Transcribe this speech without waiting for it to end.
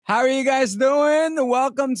How are you guys doing?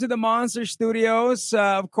 Welcome to the Monster Studios.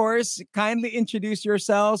 Of course, kindly introduce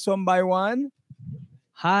yourselves one by one.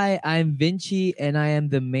 Hi, I'm Vinci, and I am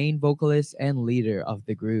the main vocalist and leader of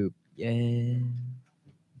the group. Yeah.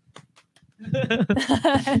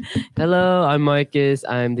 Hello, I'm Marcus.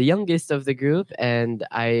 I'm the youngest of the group, and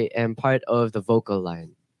I am part of the vocal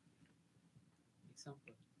line.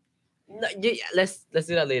 No, let's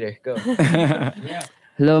do that later. Go. Yeah.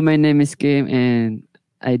 Hello, my name is Kim and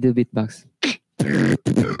I do beatbox.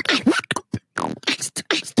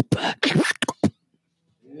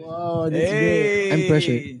 Wow, that's Hey. great. I'm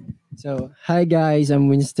pressured. So, hi guys, I'm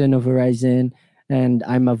Winston of Horizon and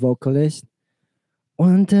I'm a vocalist.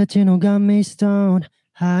 One touch and got me stoned,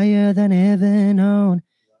 higher than heaven on.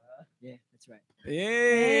 Yeah, that's right.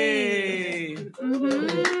 Yay!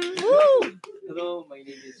 Hello, my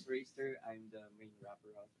name is Racer. I'm the main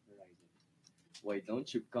rapper of Horizon. Why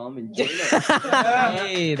don't you come and join us?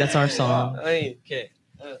 Hey, that's our song. Okay.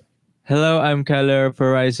 Hello, I'm Kyler of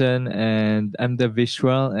Horizon, and I'm the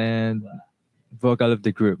visual and vocal of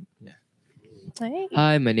the group. Hey.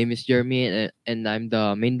 Hi, my name is Jeremy and I'm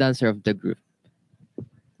the main dancer of the group.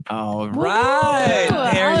 All right,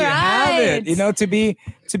 there All you have it. right. You know, to be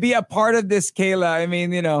a part of this, Kayla. I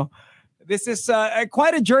mean, you know, this is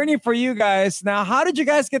quite a journey for you guys. Now, how did you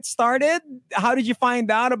guys get started? How did you find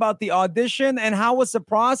out about the audition, and how was the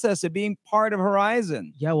process of being part of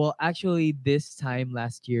Horizon? Yeah, well, actually, this time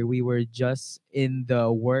last year, we were just in the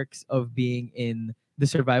works of being in the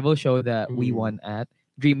survival show that we won at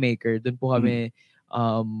Dreammaker. Dun po kami,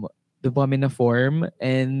 dun po kami na form.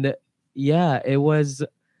 And yeah,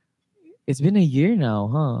 it's been a year now,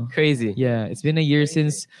 huh? Crazy. Yeah, it's been a year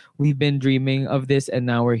since we've been dreaming of this, and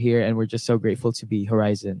now we're here, and we're just so grateful to be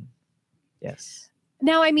Horizon. Yes.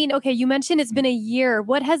 Now, I mean, okay, you mentioned it's been a year.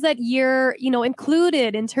 What has that year,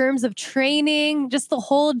 included in terms of training, just the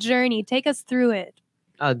whole journey? Take us through it.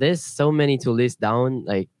 There's so many to list down.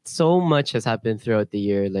 Like, so much has happened throughout the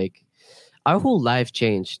year. Like, our whole life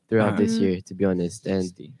changed throughout this year, to be honest.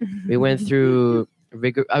 And we went through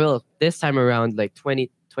this time around, like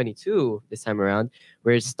 2022, this time around,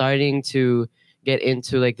 we're starting to get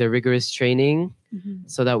into like the rigorous training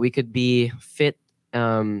so that we could be fit,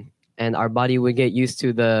 and our body would get used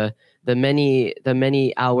to the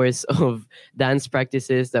many hours of dance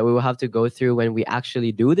practices that we will have to go through when we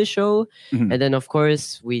actually do the show. And then of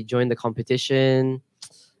course we joined the competition,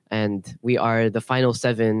 and we are the final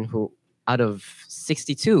 7 who out of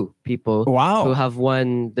 62 people who have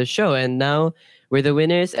won the show, and now we're the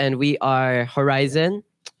winners, and we are Horizon.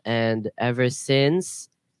 And ever since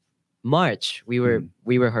March, we were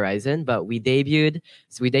Horizon, but we debuted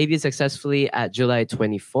successfully at July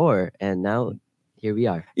 24, and now here we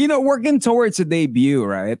are. You know, working towards a debut,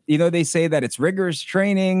 right? You know, they say that it's rigorous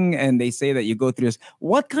training, and they say that you go through this.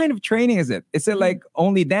 What kind of training is it? Is it like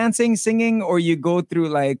only dancing, singing, or you go through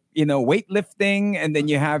like, weightlifting, and then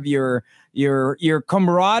you have your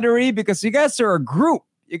camaraderie, because you guys are a group.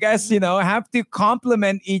 You guys, have to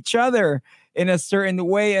complement each other in a certain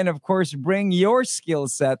way, and of course bring your skill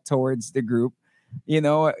set towards the group. You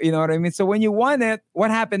know what I mean? So when you won it,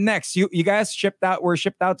 what happened next? You guys were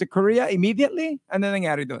shipped out to Korea immediately? Ano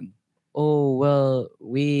nangyari dun? Oh, well,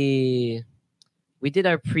 we did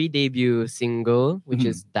our pre-debut single, which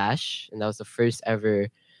is Dash, and that was the first ever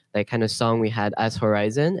like kind of song we had as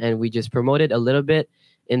Horizon, and we just promoted a little bit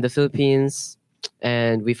in the Philippines,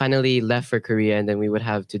 and we finally left for Korea, and then we would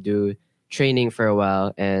have to do training for a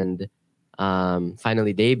while, and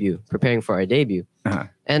finally preparing for our debut.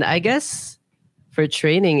 And I guess for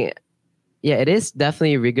training, yeah, it is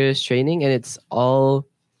definitely rigorous training, and it's all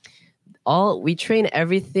we train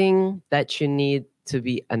everything that you need to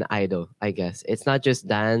be an idol, I guess. It's not just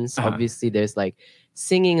dance. Obviously, there's like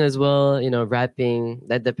singing as well, rapping.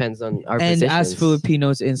 That depends on our And positions. as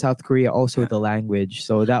Filipinos in South Korea, also the language.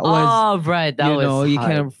 So that was, right. That was you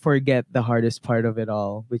hard. can't forget the hardest part of it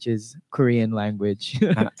all, which is Korean language.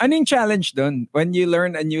 Anong challenge dun when you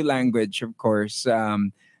learn a new language, of course,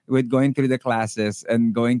 with going through the classes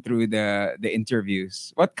and going through the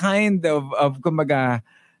interviews? What kind of kumbaga,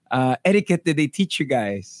 etiquette did they teach you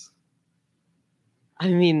guys? I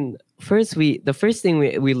mean, the first thing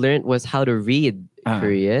we learned was how to read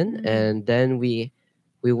Korean, and then we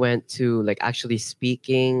went to like actually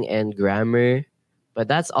speaking and grammar, but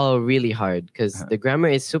that's all really hard because the grammar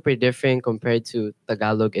is super different compared to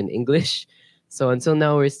Tagalog and English. So until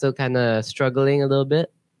now we're still kind of struggling a little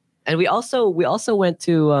bit. And we also went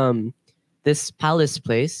to this palace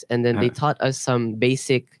place, and then they taught us some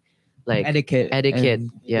basic like etiquette.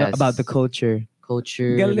 Yes. About the culture.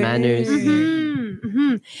 Galing. Manners.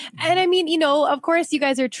 hmm And I mean, of course, you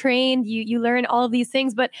guys are trained. You learn all of these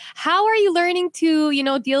things, but how are you learning to,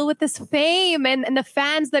 deal with this fame and the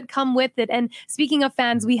fans that come with it? And speaking of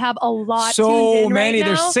fans, we have a lot. So tuned in many. Right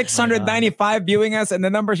There's now. 695 viewing us, and the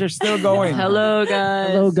numbers are still going. Hello, guys.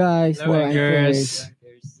 Hello, guys. Hello, We're anchors.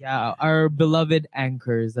 anchors. Yeah, our beloved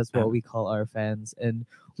anchors. That's what we call our fans. And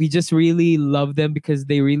we just really love them because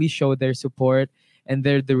they really show their support. And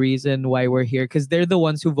they're the reason why we're here because they're the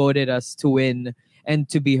ones who voted us to win and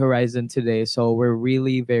to be Horizon today. So we're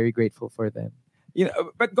really very grateful for them.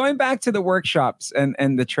 But going back to the workshops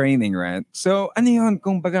and the training, right? So, ano yun,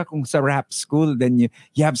 kung sa rap school, then you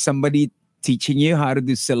have somebody teaching you how to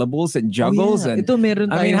do syllables and juggles. And Ito,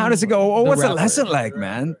 meron I mean, how tayong does it go? Oh, the what's the rapper. lesson like,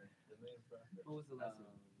 man?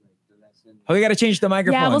 Oh, we got to change the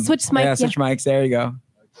microphone. Yeah, we'll switch mics, Yeah, switch mics. There you go.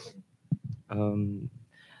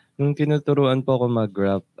 Nung tinuturuan po ako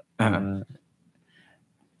mag-rap,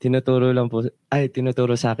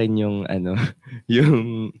 tinuturo sa akin yung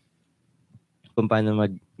yung kung paano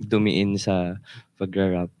magdumiin sa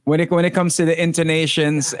pag-rap. When it comes to the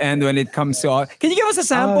intonations and when it comes to can you give us a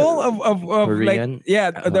sample of Korean?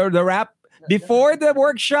 the rap before the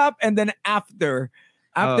workshop and then after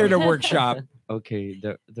the workshop? Okay,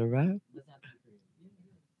 the rap?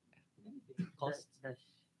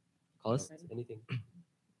 Cost? Anything?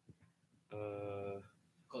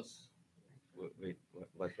 Wait,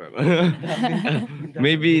 what rap?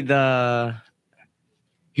 Maybe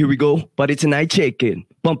here we go, but it's a night shaking.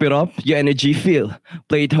 Pump it up, your energy feel.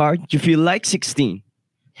 Play it hard, you feel like 16.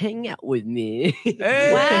 Hang out with me.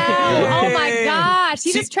 Wow. Oh my gosh.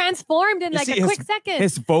 He See- just transformed in you like see a quick second.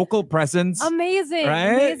 His vocal presence, Amazing.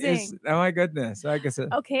 right? Amazing. Oh my goodness! I guess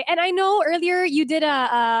Okay, and I know earlier you did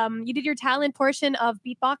your talent portion of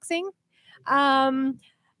beatboxing.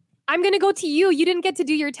 I'm gonna go to you. You didn't get to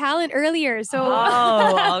do your talent earlier, so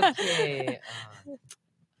Oh, okay.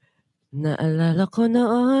 Naalala ko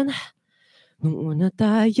noon, nung una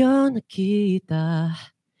tayo nakita,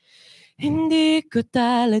 hindi ko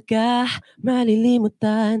talaga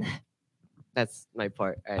malilimutan. That's my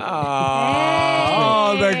part. Right?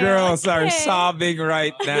 all the girls are okay. sobbing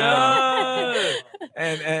right now.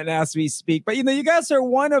 and as we speak, but you guys are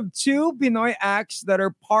one of two Pinoy acts that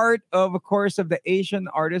are part of course, of the Asian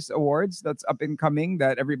Artist Awards that's up and coming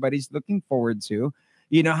that everybody's looking forward to.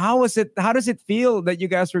 How does it feel that you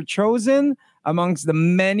guys were chosen amongst the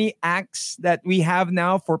many acts that we have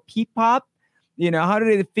now for P-pop? How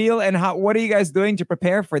did it feel, and what are you guys doing to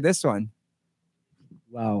prepare for this one?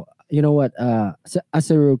 Wow. You know what?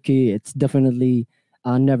 As a rookie, it's definitely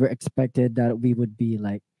never expected that we would be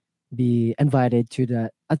invited to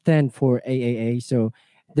attend for AAA. So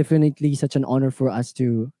definitely such an honor for us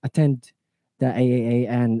to attend the AAA,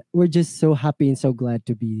 and we're just so happy and so glad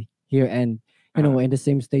to be here and in the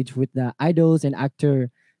same stage with the idols and actor.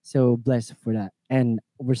 So blessed for that, and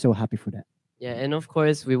we're so happy for that. Yeah, and of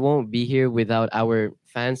course we won't be here without our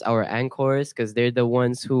fans, our anchors, because they're the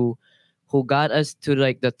ones who got us to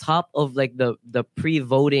like the top of like the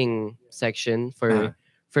pre-voting section for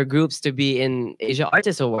groups to be in Asia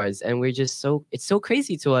Artist Awards, and we're just it's so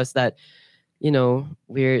crazy to us that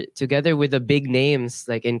we're together with the big names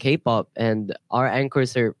like in K-pop, and our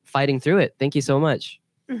anchors are fighting through it. Thank you so much.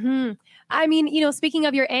 Mhm. I mean, speaking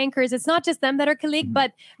of your anchors, it's not just them that are kilig,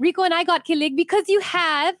 but Rico and I got kilig because you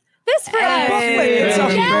have this for us. It's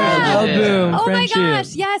a Yeah. album. Oh Friendship. my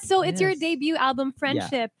gosh. Yeah, so it's your Yes. debut album,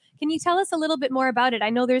 Friendship. Can you tell us a little bit more about it? I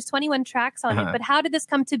know there's 21 tracks on it, but how did this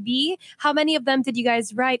come to be? How many of them did you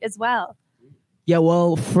guys write as well? Yeah,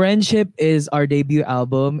 well, Friendship is our debut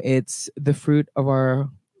album. It's the fruit of our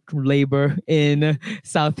labor in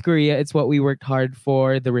South Korea. It's what we worked hard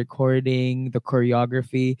for. The recording, the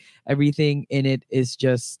choreography, everything in it is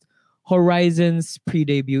just Horizon's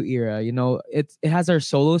pre-debut era. It has our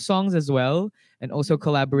solo songs as well, and also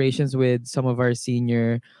collaborations with some of our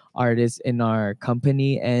senior artists in our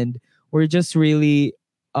company. And we're just really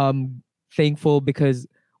thankful because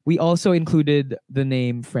we also included the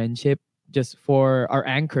name Friendship just for our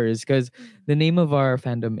anchors, because the name of our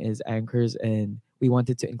fandom is Anchors, and we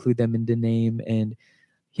wanted to include them in the name. And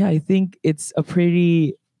yeah, I think it's a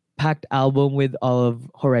pretty packed album with all of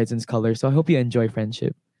Horizon's colors. So I hope you enjoy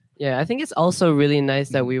Friendship. Yeah, I think it's also really nice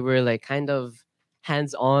that we were like kind of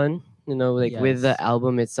hands-on, with the Yes.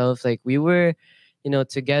 album itself. Like we were,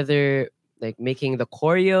 together, like making the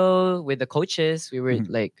choreo with the coaches. We were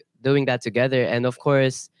like doing that together. And of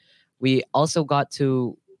course, we also got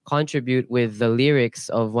to contribute with the lyrics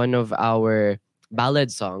of one of our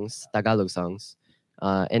ballad songs, Tagalog songs.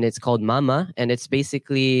 And it's called Mama. And it's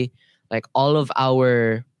basically like all of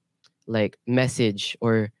our like message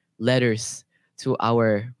or letters to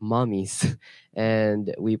our mommies,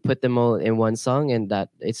 and we put them all in one song, and that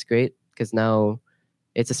it's great because now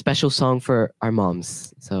it's a special song for our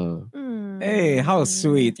moms. So Hey, how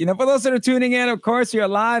sweet. For those that are tuning in, of course, you're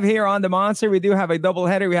live here on The Monster. We do have a double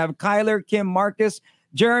header. We have Kyler, Kim, Marcus,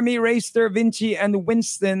 Jeremy, Rayster, Vinci, and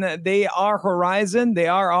Winston. They are Horizon. They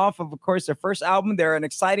are off of course, their first album. They're an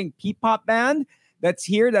exciting P-pop band that's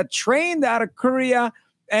here, that trained out of Korea.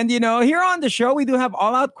 And, here on the show, we do have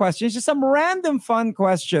all-out questions, just some random fun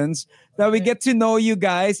questions that we get to know you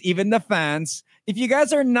guys, even the fans. If you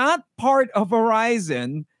guys are not part of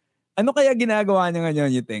Horizon, ano kaya ginagawa niyo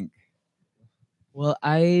ngayon, you think? Well,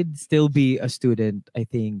 I'd still be a student, I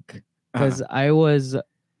think, because I was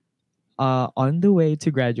on the way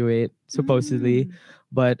to graduate, supposedly,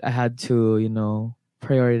 but I had to,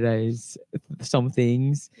 prioritize some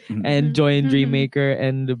things and join Dreammaker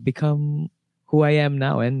and become who I am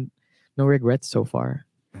now, and no regrets so far.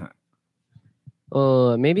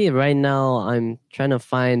 maybe right now I'm trying to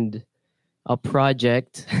find a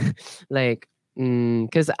project like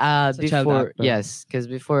because As a child before actor. yes, because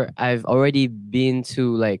before I've already been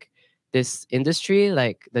to like this industry,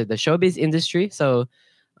 like the showbiz industry. So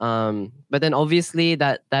but then obviously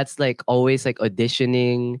that's like always like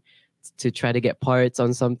auditioning to try to get parts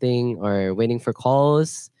on something or waiting for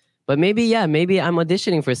calls. But maybe I'm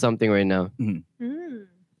auditioning for something right now.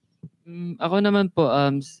 Ako naman po,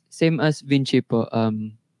 same as Vinci po,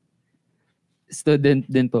 student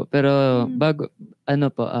din po. Pero bago,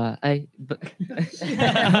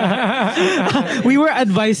 We were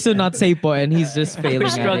advised to not say po, and he's just failing. We're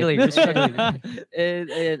struggling. and,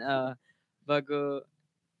 ayan, bago,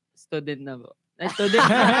 student na po. Student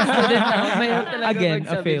na. Mahirap talaga Again, a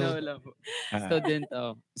magsabi fail. na wala po. Student,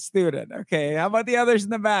 Student. Okay. How about the others in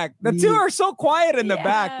the back? The two are so quiet in the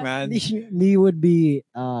back, man. Me would be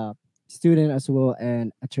student as well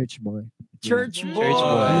and a church boy. Church boy. Church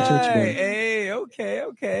boy. I'm a church boy. Hey,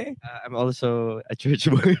 okay. I'm also a church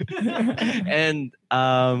boy. And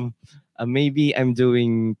maybe I'm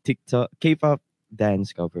doing TikTok, K-pop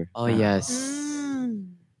dance cover. Oh yes.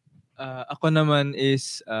 Ako naman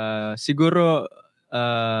is siguro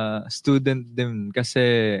student din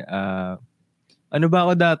kasi ano ba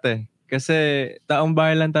ako dati? Kasi taong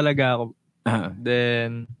bahay lang talaga ako.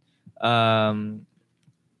 Then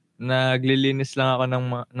naglilinis lang ako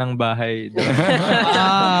ng bahay.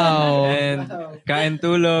 Wow. And kain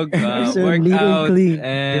tulog, So, work neat and out, clean.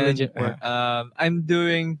 and Diligent work. I'm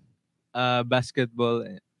doing basketball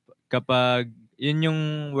kapag yun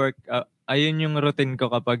yung work ayun yung routine ko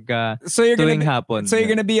kapag So you're tuwing gonna hapon. So you're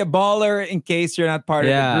gonna be a baller in case you're not part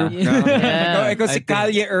Yeah. of the group. No? Yeah. Ikaw si I think-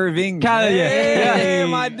 Kalye Irving. Kalye. Hey, Yeah.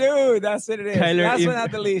 my dude. That's what it is. Kyler Last but Im-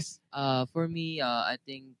 not the least. For me, I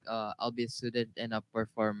think I'll be a student and a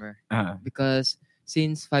performer. Uh-huh. Because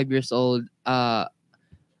since 5 years old,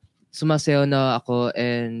 sumasayaw na ako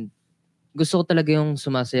and gusto ko talaga yung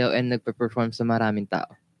sumasayaw and nagpe-perform sa maraming tao.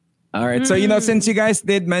 All right. So, since you guys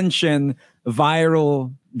did mention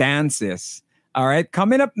viral dances, all right,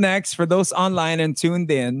 coming up next for those online and tuned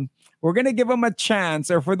in, we're going to give them a chance,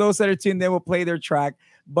 or for those that are tuned in, we'll play their track.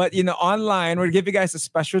 But, online, we'll give you guys a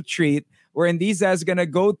special treat wherein these guys are going to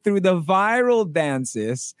go through the viral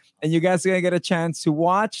dances, and you guys are going to get a chance to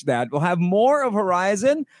watch that. We'll have more of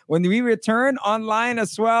Horizon when we return online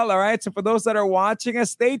as well. All right. So for those that are watching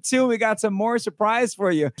us, stay tuned. We got some more surprise for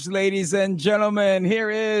you. Ladies and gentlemen, here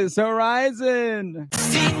is Horizon. I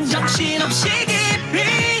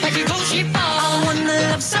wanna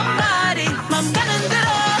love somebody. 맘 가는 대로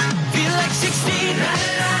feel like 16.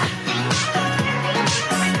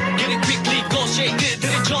 Get it quickly, go shake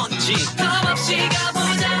그들의 전지. 겁없이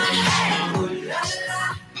가보자.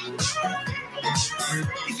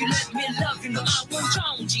 If you let me love you, no I won't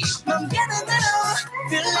정지. 맘 가는 대로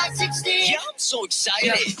feel like 16. Yeah, I'm so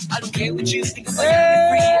excited. I don't care what you think about it.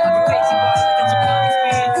 Free, I'm a crazy boy.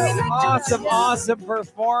 That's a power speed. Awesome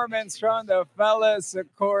performance from the fellas, of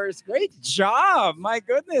course. Great job. My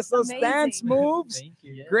goodness, those Amazing. dance moves. Thank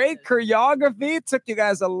you. Great choreography. Took you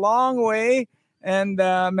guys a long way. And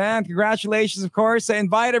man, congratulations, of course. I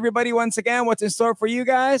invite everybody once again. What's in store for you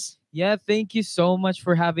guys? Yeah, thank you so much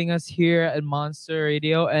for having us here at Monster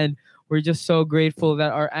Radio. And we're just so grateful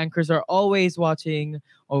that our anchors are always watching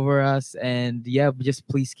over us. And yeah, just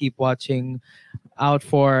please keep watching out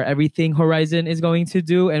for everything Horizon is going to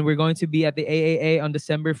do. And we're going to be at the AAA on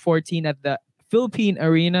December 14 at the Philippine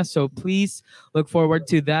Arena. So please look forward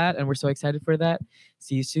to that. And we're so excited for that.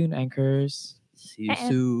 See you soon, anchors. See you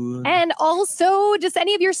soon. And also, just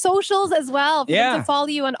any of your socials as well. For them Yeah. to follow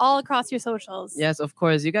you on all across your socials. Yes, of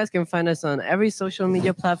course. You guys can find us on every social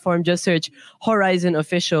media platform. Just search Horizon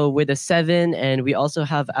Official with a 7. And we also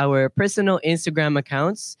have our personal Instagram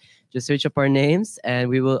accounts. Just search up our names and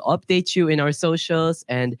we will update you in our socials.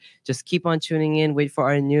 And just keep on tuning in. Wait for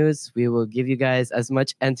our news. We will give you guys as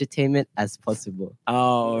much entertainment as possible.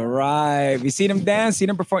 All right. We seen them dance, seen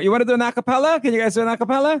them perform. You want to do an acapella? Can you guys do an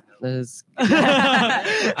acapella? Let's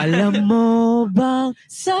Alam mo bang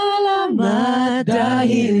salamat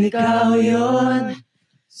dahil ikaw yon.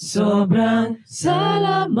 Sobrang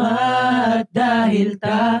salamat dahil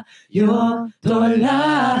tayo to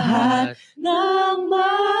lahat ng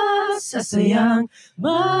masasayang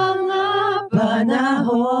mga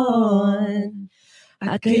panahon.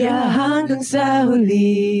 At kaya hanggang sa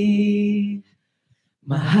huli,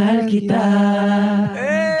 mahal kita.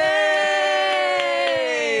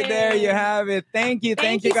 Hey, there you have it. Thank you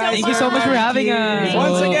Thank you you so guys. Thank you so much for having us.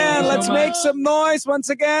 Once Oh, again, thank you let's so make much. some noise once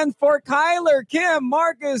again for Kyler, Kim,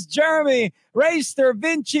 Marcus, Jeremy, Rayster,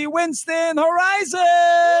 Vinci, Winston, Horizon.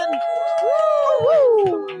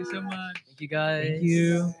 Woo! Thank you so much. Thank you guys. Thank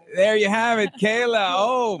you. There you have it, Kayla.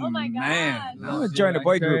 Oh, Oh my man. God. I'm going to join a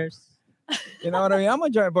boy group. You know what I mean? I'm going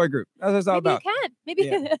to join a boy group. That's what it's all Maybe you about. can. Maybe.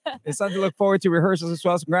 Yeah. It's something to look forward to. Rehearsals as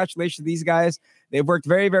well. So congratulations to these guys. They've worked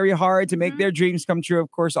very, very hard to make their dreams come true. Of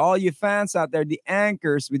course, all you fans out there, the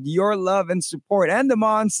anchors, with your love and support, and the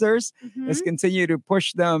monsters, let's continue to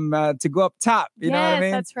push them to go up top. You know what I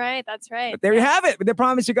mean? That's right. That's right. But there you have it. They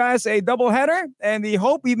promise you guys a double header, and we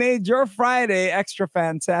hope we made your Friday extra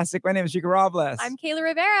fantastic. My name is Chico Robles. I'm Kayla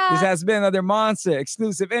Rivera. This has been another Monster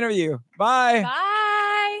exclusive interview. Bye. Bye.